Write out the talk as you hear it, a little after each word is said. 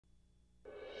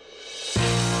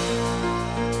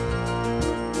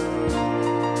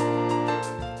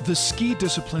The ski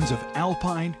disciplines of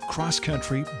alpine,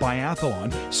 cross-country,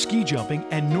 biathlon, ski jumping,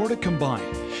 and Nordic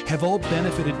combined have all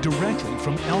benefited directly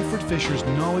from Alfred Fischer's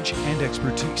knowledge and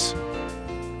expertise.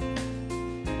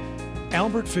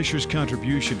 Alfred Fischer's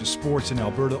contribution to sports in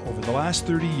Alberta over the last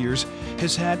 30 years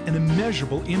has had an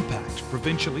immeasurable impact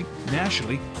provincially,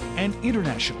 nationally, and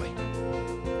internationally.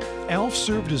 Alf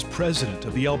served as president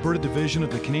of the Alberta Division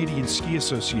of the Canadian Ski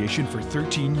Association for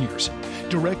 13 years,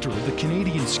 director of the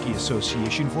Canadian Ski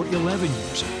Association for 11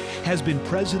 years, has been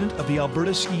president of the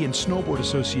Alberta Ski and Snowboard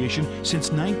Association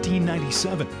since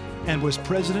 1997, and was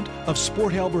president of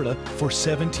Sport Alberta for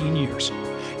 17 years.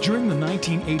 During the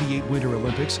 1988 Winter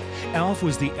Olympics, Alf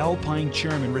was the Alpine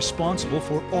Chairman responsible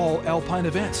for all Alpine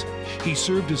events. He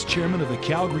served as chairman of the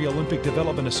Calgary Olympic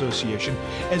Development Association,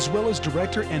 as well as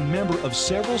director and member of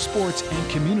several sports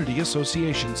and community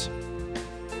associations.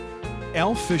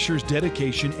 Alf Fischer's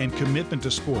dedication and commitment to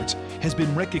sports has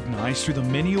been recognized through the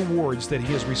many awards that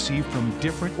he has received from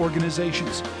different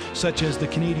organizations, such as the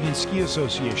Canadian Ski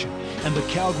Association and the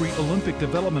Calgary Olympic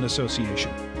Development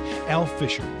Association. Alf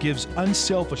Fischer gives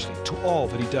unselfishly to all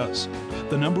that he does.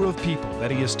 The number of people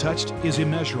that he has touched is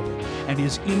immeasurable, and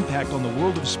his impact on the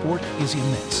world of sport is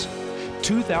immense.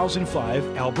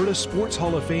 2005 Alberta Sports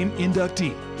Hall of Fame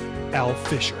inductee, Alf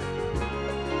Fischer.